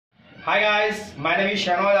Hi guys, my name is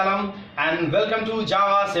Shahnoaz Alam and welcome to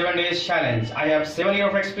Java 7 Days Challenge. I have 7 years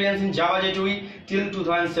of experience in Java J2E till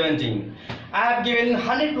 2017. I have given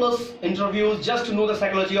 100 plus interviews just to know the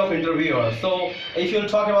psychology of interviewers. So if you'll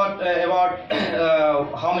talk about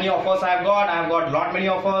how many offers I have got lot many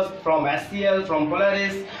offers from SCL, from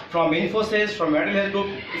Polaris, from Infosys, from Metal Health Group.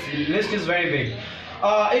 This list is very big.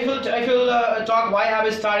 If you'll talk why have I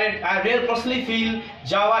started, I really personally feel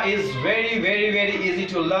Java is very easy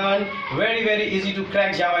to learn, very easy to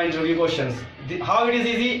crack Java interview questions. How it is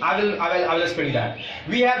easy, I will explain that.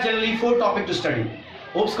 We have generally 4 topics to study: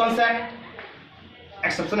 OOPS concept,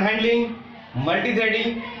 exception handling,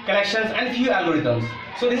 multi-threading, collections, and few algorithms.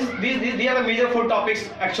 So these are the major 4 topics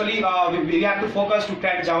actually we have to focus to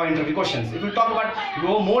crack Java interview questions. If we talk about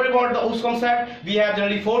more about the OOPS concept, we have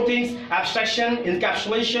generally 4 things: abstraction,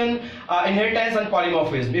 encapsulation, inheritance, and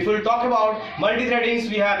polymorphism. If we talk about multi-threadings,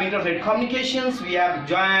 we have inter-thread communications, we have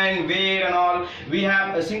join, wait, and all. We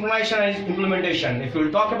have synchronization and implementation. If we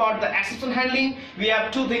talk about the exception handling, we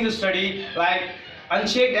have 2 things to study, like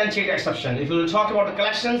unchecked and checked exception. If we will talk about the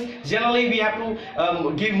collections, generally we have to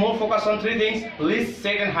give more focus on 3 things: list,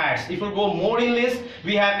 set, and hashs. If we go more in list,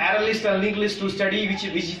 we have array list and linked list to study, which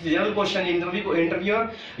is the general question interviewer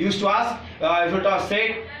used to ask. If we talk set,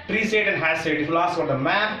 tree set, and hash set. If you ask about the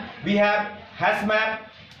map, we have hash map,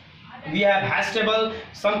 we have hash table,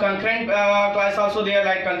 some concurrent class also there,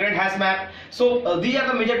 like concurrent hash map. So these are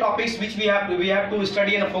the major topics which we have to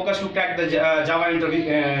study and focus to crack the Java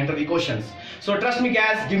interview questions. So trust me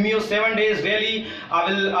guys, give me your 7 days. Really, I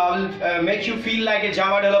will make you feel like a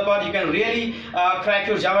Java developer. You can really crack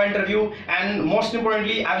your Java interview, and most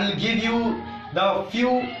importantly, I will give you the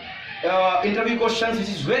few interview questions which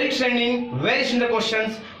is very trending, very standard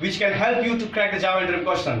questions which can help you to crack the Java interview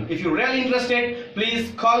question. If you're really interested,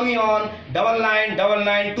 please call me on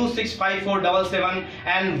 9999265477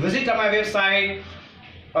 and visit my website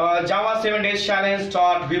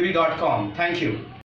java7dayschallenge.vb.com. Thank you.